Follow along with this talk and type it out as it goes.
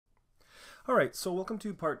All right, so welcome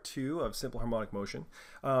to part 2 of simple harmonic motion.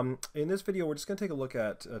 In this video, we're just going to take a look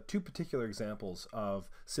at two particular examples of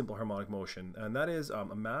simple harmonic motion, and that is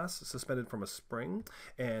a mass suspended from a spring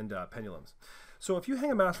and pendulums. So if you hang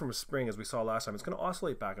a mass from a spring, as we saw last time, it's going to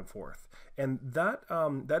oscillate back and forth, and that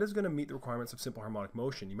is going to meet the requirements of simple harmonic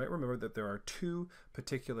motion. You might remember that there are two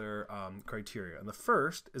particular criteria, and the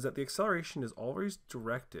first is that the acceleration is always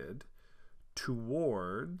directed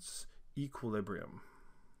towards equilibrium.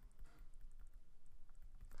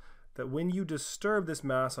 That when you disturb this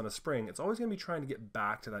mass on a spring, it's always going to be trying to get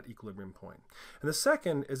back to that equilibrium point. And the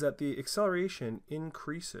second is that the acceleration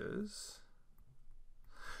increases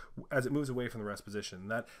as it moves away from the rest position.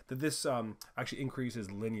 That this actually increases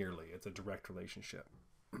linearly. It's a direct relationship.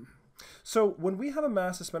 So when we have a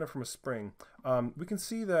mass suspended from a spring, we can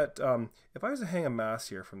see that if I was to hang a mass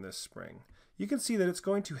here from this spring, you can see that it's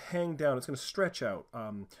going to hang down. It's going to stretch out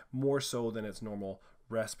more so than its normal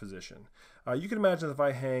rest position. You can imagine if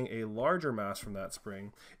I hang a larger mass from that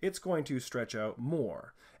spring, it's going to stretch out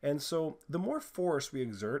more. And so the more force we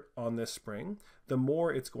exert on this spring, the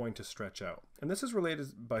more it's going to stretch out. And this is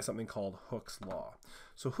related by something called Hooke's law.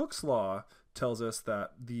 So Hooke's law tells us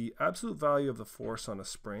that the absolute value of the force on a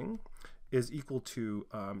spring is equal to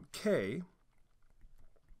K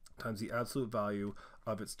times the absolute value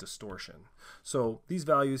of its distortion. So these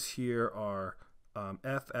values here are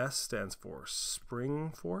Fs stands for spring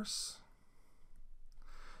force.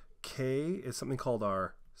 K is something called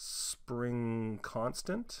our spring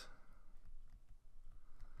constant.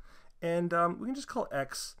 And we can just call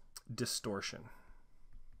X distortion,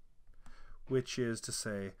 which is to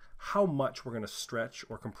say how much we're going to stretch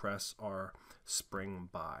or compress our spring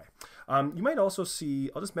by. You might also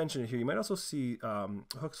see, I'll just mention it here, you might also see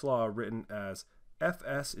Hooke's law written as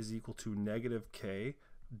Fs is equal to negative K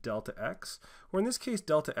delta x, or in this case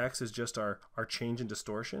delta x is just our change in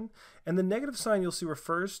distortion, and the negative sign you'll see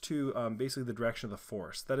refers to basically the direction of the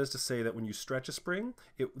force. That is to say that when you stretch a spring,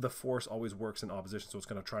 the force always works in opposition, so it's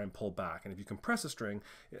going to try and pull back, and if you compress a spring,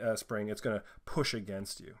 it's going to push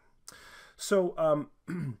against you. So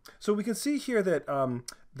so we can see here that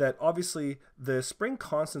that obviously the spring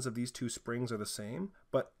constants of these two springs are the same,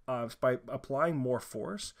 but by applying more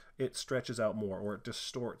force, it stretches out more, or it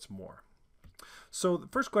distorts more. So the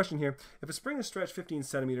first question here, if a spring is stretched 15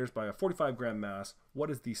 centimeters by a 45-gram mass,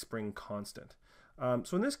 what is the spring constant?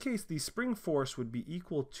 So in this case, the spring force would be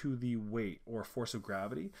equal to the weight or force of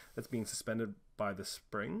gravity that's being suspended by the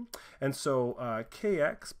spring. And so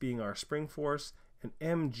Kx being our spring force and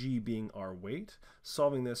mg being our weight.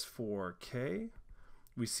 Solving this for K,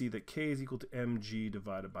 we see that K is equal to mg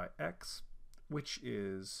divided by x, which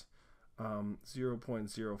is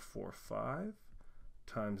 0.045.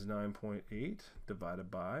 times 9.8 divided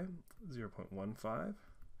by 0.15.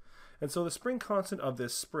 And so the spring constant of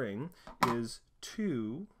this spring is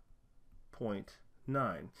 2.9.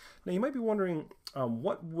 Now you might be wondering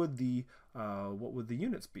what would the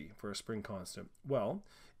units be for a spring constant? Well,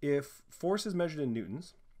 if force is measured in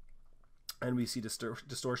newtons and we see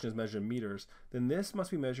distortion is measured in meters, then this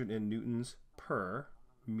must be measured in newtons per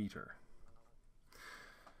meter.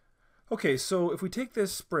 Okay, so if we take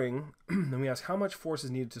this spring and we ask how much force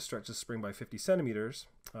is needed to stretch the spring by 50 centimeters,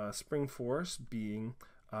 spring force being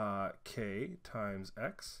K times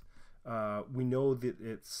X, we know that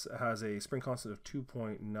it has a spring constant of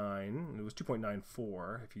 2.9, it was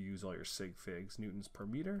 2.94 if you use all your sig figs, newtons per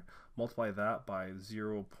meter. Multiply that by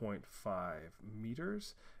 0.5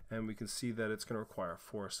 meters, and we can see that it's going to require a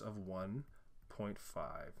force of 1.5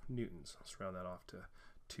 newtons. Let's round that off to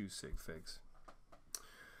 2 sig figs.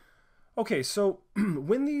 Okay, so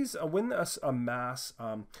when a mass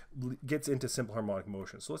gets into simple harmonic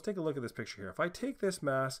motion, so let's take a look at this picture here. If I take this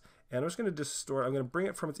mass and I'm just going to distort, I'm going to bring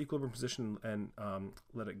it from its equilibrium position and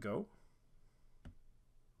let it go.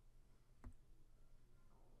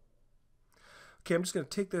 Okay, I'm just going to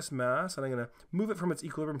take this mass and I'm going to move it from its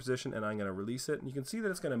equilibrium position and I'm going to release it. And you can see that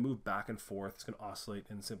it's going to move back and forth. It's going to oscillate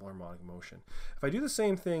in simple harmonic motion. If I do the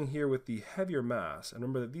same thing here with the heavier mass, and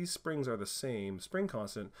remember that these springs are the same spring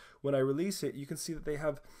constant, when I release it, you can see that they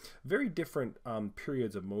have very different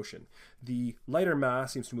periods of motion. The lighter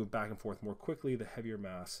mass seems to move back and forth more quickly. The heavier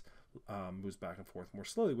mass moves back and forth more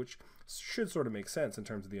slowly, which should sort of make sense in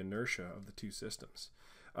terms of the inertia of the two systems.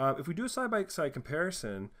 If we do a side-by-side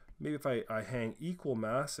comparison, maybe if I hang equal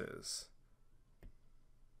masses,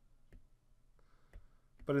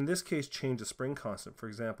 but in this case change the spring constant. For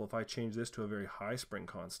example, if I change this to a very high spring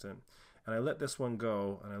constant and I let this one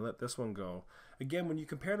go, and I let this one go. Again, when you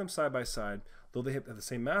compare them side by side, though they have the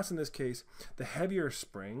same mass in this case, the heavier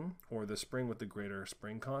spring, or the spring with the greater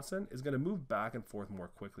spring constant, is going to move back and forth more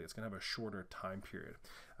quickly. It's going to have a shorter time period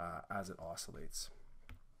as it oscillates.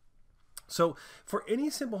 So for any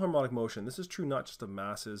simple harmonic motion, this is true not just of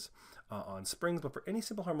masses on springs, but for any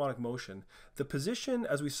simple harmonic motion, the position,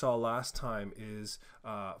 as we saw last time, is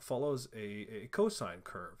follows a cosine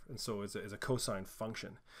curve, and so is a cosine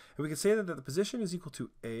function. And we can say that the position is equal to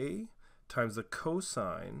a times the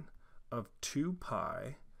cosine of 2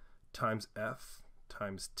 pi times f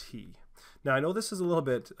times t. Now I know this is a little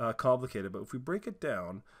bit complicated, but if we break it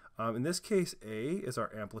down, in this case a is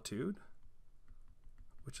our amplitude,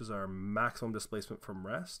 which is our maximum displacement from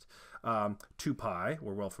rest. 2 pi,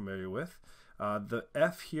 we're well familiar with. The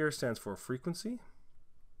F here stands for frequency.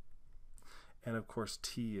 And of course,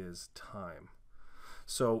 T is time.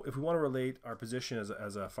 So if we want to relate our position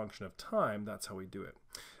as a function of time, that's how we do it.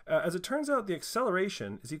 As it turns out, the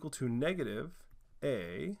acceleration is equal to negative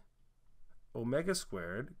a omega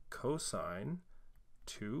squared cosine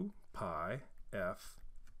 2 pi f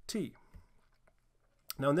t.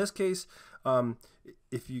 Now in this case,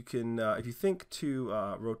 if you think to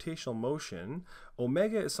rotational motion,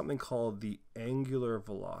 omega is something called the angular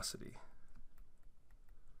velocity.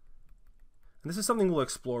 And this is something we'll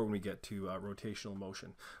explore when we get to rotational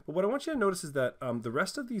motion. But what I want you to notice is that the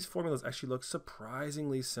rest of these formulas actually look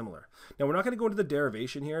surprisingly similar. Now we're not going to go into the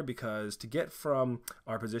derivation here because to get from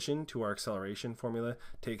our position to our acceleration formula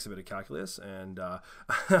takes a bit of calculus, and I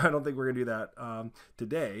don't think we're going to do that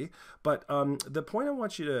today. But the point I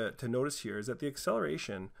want you to notice here is that the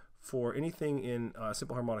acceleration for anything in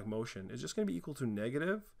simple harmonic motion is just going to be equal to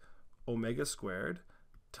negative omega squared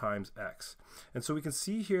times x. And so we can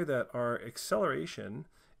see here that our acceleration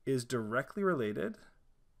is directly related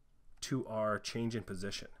to our change in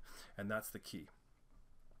position, and that's the key.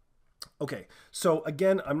 Okay, so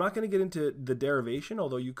again, I'm not going to get into the derivation,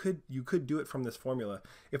 although you could do it from this formula.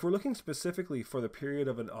 If we're looking specifically for the period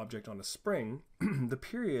of an object on a spring, the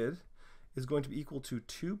period is going to be equal to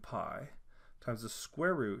 2 pi times the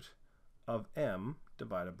square root of m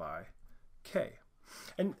divided by k.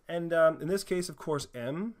 And in this case, of course,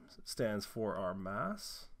 m stands for our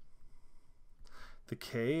mass. The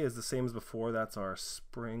k is the same as before. That's our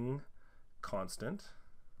spring constant.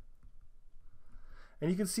 And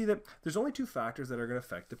you can see that there's only two factors that are going to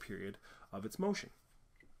affect the period of its motion.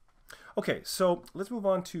 Okay, so let's move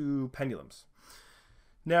on to pendulums.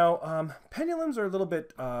 Now, pendulums are a little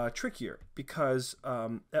bit trickier because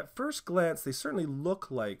at first glance, they certainly look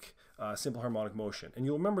like simple harmonic motion. And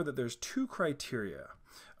you'll remember that there's two criteria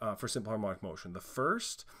for simple harmonic motion. The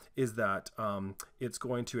first is that it's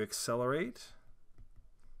going to accelerate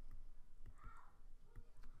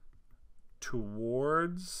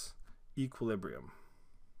towards equilibrium.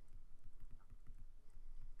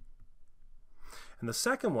 And the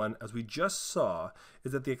second one, as we just saw,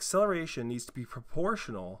 is that the acceleration needs to be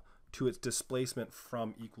proportional to its displacement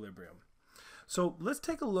from equilibrium. So let's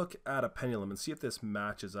take a look at a pendulum and see if this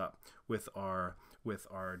matches up with our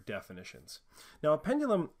definitions. Now a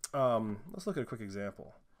pendulum, let's look at a quick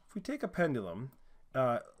example. If we take a pendulum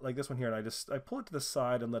like this one here, and I pull it to the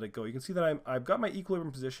side and let it go, you can see that I've got my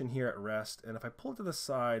equilibrium position here at rest, and if I pull it to the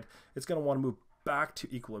side, it's going to want to move back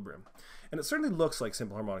to equilibrium. And it certainly looks like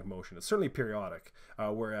simple harmonic motion. It's certainly periodic,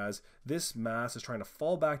 whereas this mass is trying to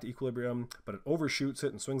fall back to equilibrium, but it overshoots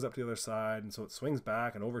it and swings up to the other side, and so it swings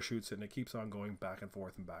back and overshoots it, and it keeps on going back and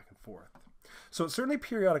forth and back and forth. So it's certainly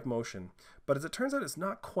periodic motion, but as it turns out, it's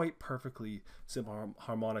not quite perfectly simple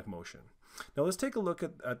harmonic motion. Now let's take a look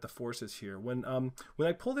at the forces here. When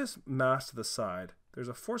I pull this mass to the side, there's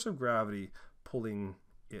a force of gravity pulling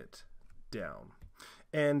it down.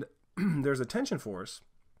 And there's a tension force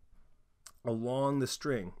along the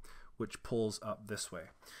string which pulls up this way.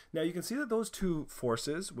 Now you can see that those two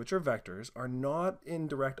forces, which are vectors, are not in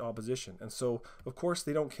direct opposition, and so of course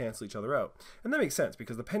they don't cancel each other out. And that makes sense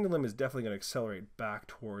because the pendulum is definitely going to accelerate back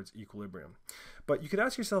towards equilibrium. But you could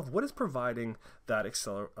ask yourself, what is providing that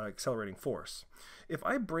accelerating force? If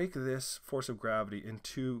I break this force of gravity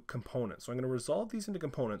into components, so I'm going to resolve these into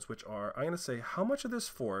components, which are, I'm going to say how much of this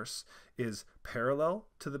force is parallel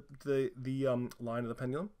to the line of the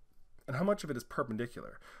pendulum, and how much of it is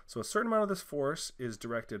perpendicular. So a certain amount of this force is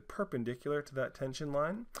directed perpendicular to that tension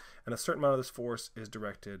line, and a certain amount of this force is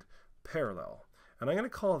directed parallel. And I'm going to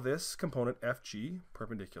call this component Fg,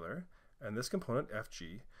 perpendicular, and this component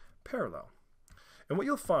Fg, parallel. And what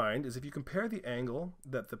you'll find is if you compare the angle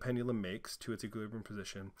that the pendulum makes to its equilibrium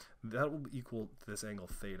position, that will equal this angle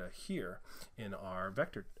theta here in our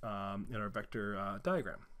vector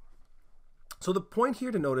diagram. So the point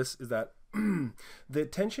here to notice is that the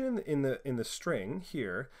tension in the string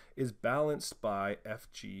here is balanced by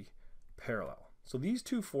Fg parallel. So these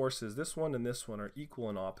two forces, this one and this one, are equal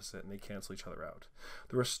and opposite, and they cancel each other out.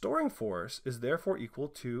 The restoring force is therefore equal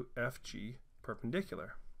to Fg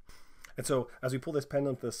perpendicular. And so as we pull this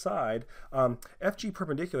pendulum to the side, Fg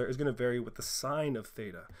perpendicular is going to vary with the sine of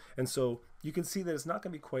theta. And so you can see that it's not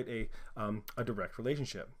going to be quite a direct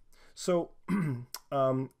relationship. So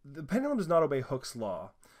the pendulum does not obey Hooke's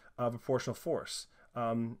law of proportional force.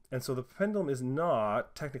 And so the pendulum is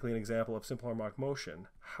not technically an example of simple harmonic motion.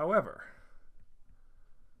 However,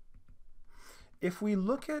 if we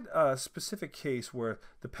look at a specific case where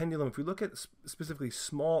the pendulum, if we look at specifically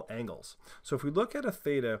small angles, so if we look at a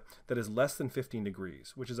theta that is less than 15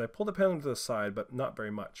 degrees, which is I pull the pendulum to the side, but not very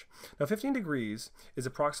much. Now 15 degrees is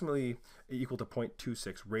approximately equal to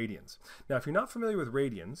 0.26 radians. Now if you're not familiar with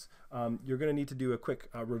radians, you're going to need to do a quick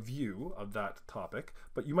review of that topic,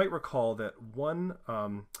 but you might recall that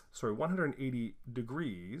 180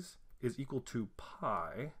 degrees is equal to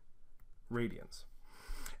pi radians.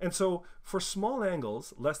 And so for small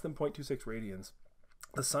angles, less than 0.26 radians,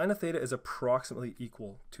 the sine of theta is approximately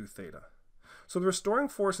equal to theta. So the restoring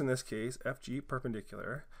force in this case, Fg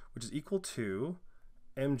perpendicular, which is equal to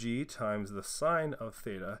mg times the sine of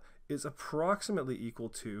theta, is approximately equal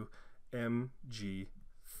to mg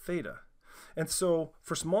theta. And so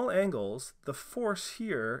for small angles, the force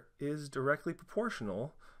here is directly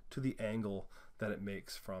proportional to the angle that it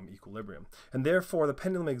makes from equilibrium. And therefore the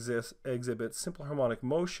pendulum exhibits simple harmonic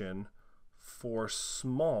motion for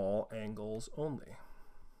small angles only.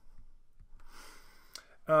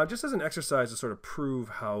 Just as an exercise to sort of prove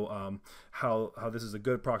how this is a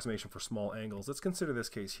good approximation for small angles, let's consider this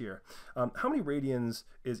case here. How many radians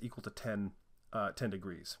is equal to 10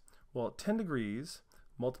 degrees? Well, 10 degrees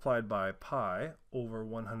multiplied by pi over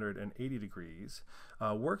 180 degrees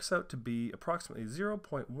works out to be approximately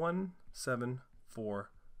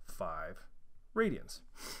 0.1745 radians.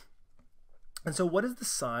 And so what is the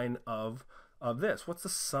sine of this? What's the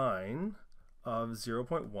sine of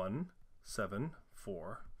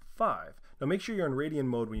 0.1745? Now make sure you're in radian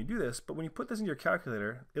mode when you do this, but when you put this into your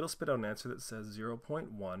calculator, it'll spit out an answer that says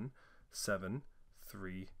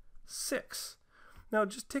 0.1736. Now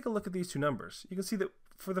just take a look at these two numbers. You can see that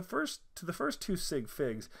for the first two sig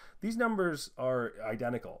figs, these numbers are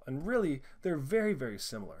identical, and really they're very, very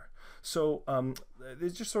similar. So it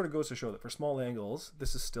just sort of goes to show that for small angles,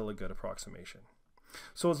 this is still a good approximation.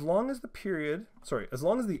 So as long as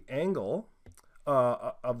the angle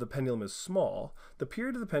of the pendulum is small, the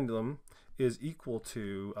period of the pendulum is equal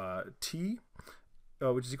to t,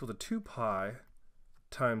 which is equal to 2 pi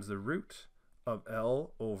times the root of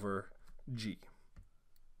L over g.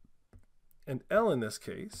 And L in this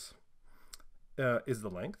case is the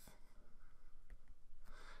length,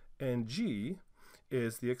 and g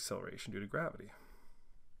is the acceleration due to gravity.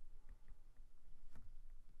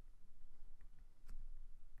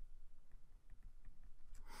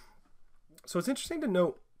 So it's interesting to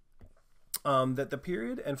note that the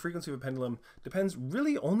period and frequency of a pendulum depends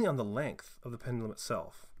really only on the length of the pendulum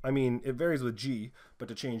itself. I mean, it varies with g, but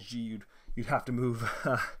to change g, you'd have to move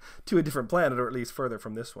to a different planet, or at least further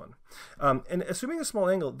from this one. And assuming a small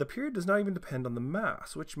angle, the period does not even depend on the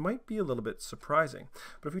mass, which might be a little bit surprising.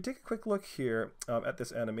 But if we take a quick look here at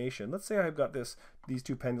this animation, let's say I've got these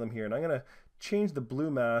two pendulum here, and I'm going to change the blue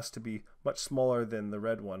mass to be much smaller than the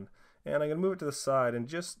red one, and I'm going to move it to the side, and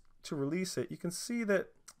just to release it, you can see that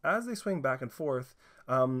as they swing back and forth,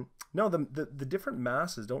 no, the different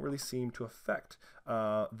masses don't really seem to affect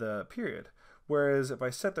the period. Whereas if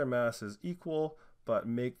I set their masses equal, but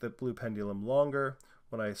make the blue pendulum longer,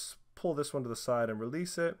 when I pull this one to the side and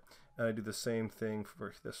release it, and I do the same thing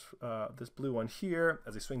for this blue one here,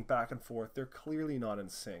 as they swing back and forth, they're clearly not in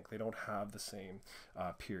sync. They don't have the same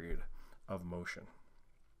period of motion.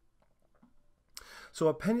 So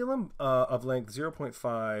a pendulum of length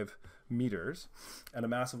 0.5 meters and a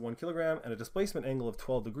mass of 1 kilogram and a displacement angle of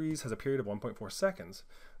 12 degrees has a period of 1.4 seconds.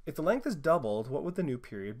 If the length is doubled, what would the new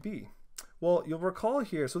period be? Well, you'll recall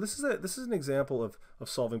here, so this is an example of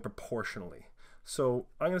solving proportionally. So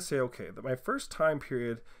I'm going to say, okay, that my first time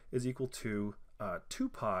period is equal to 2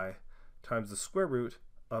 pi times the square root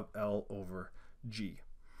of L over G.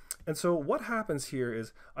 And so what happens here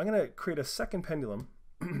is I'm going to create a second pendulum,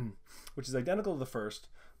 which is identical to the first,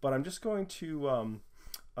 but I'm just going to I'm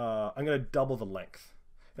going to double the length.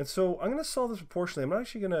 And so I'm going to solve this proportionally. I'm not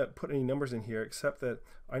actually going to put any numbers in here, except that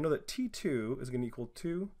I know that T2 is going to equal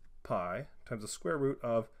 2 pi times the square root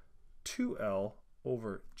of 2L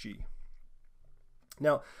over G.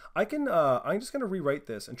 Now I'm just going to rewrite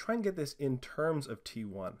this and try and get this in terms of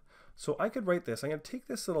T1. So I could write this. I'm going to take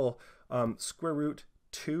this little square root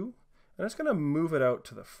 2, and I'm just going to move it out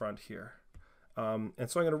to the front here. And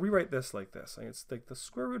so I'm going to rewrite this like this. It's like the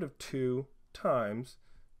square root of 2 times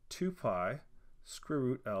 2 pi square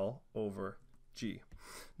root L over G.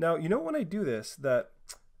 Now, you know when I do this, that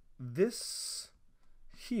this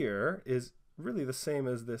here is really the same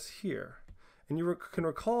as this here. And you can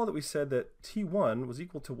recall that we said that T1 was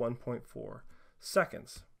equal to 1.4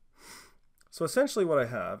 seconds. So essentially what I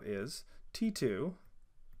have is T2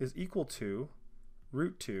 is equal to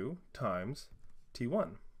root 2 times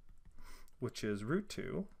T1, which is root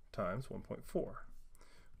 2 times 1.4,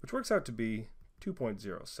 which works out to be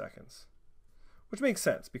 2.0 seconds, which makes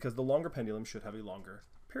sense because the longer pendulum should have a longer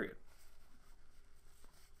period.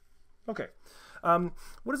 Okay,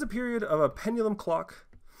 what is a period of a pendulum clock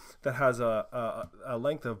that has a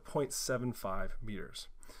length of 0.75 meters?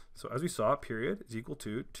 So as we saw, period is equal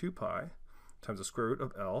to 2 pi times the square root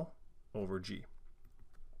of L over G.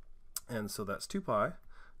 And so that's 2 pi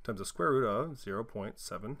times the square root of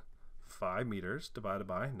 0.75 meters divided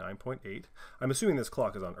by 9.8. I'm assuming this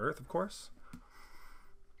clock is on Earth, of course.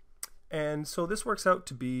 And so this works out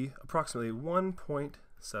to be approximately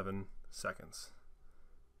 1.7 seconds.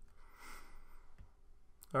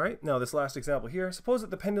 All right, now this last example here. Suppose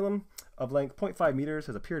that the pendulum of length 0.5 meters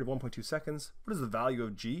has a period of 1.2 seconds. What is the value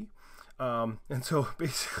of G? And so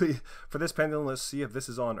basically for this pendulum, let's see if this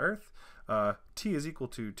is on Earth. T is equal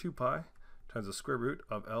to 2 pi times the square root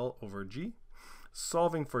of L over G.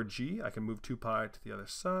 Solving for G, I can move 2 pi to the other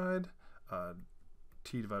side.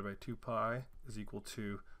 T divided by 2 pi is equal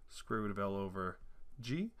to square root of L over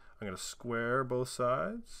G. I'm going to square both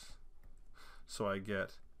sides. So I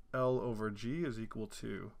get L over G is equal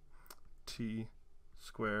to T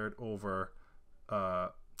squared over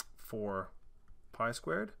 4 pi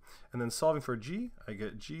squared. And then solving for G, I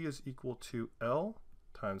get G is equal to L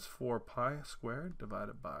times 4 pi squared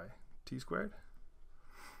divided by T squared.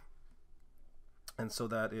 And so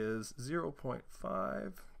that is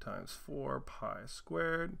 0.5 times 4 pi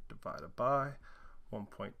squared divided by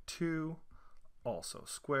 1.2, also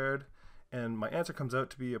squared. And my answer comes out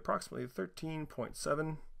to be approximately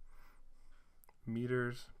 13.7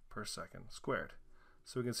 meters per second squared.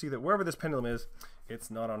 So we can see that wherever this pendulum is,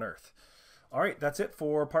 it's not on Earth. All right, that's it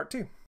for part 2.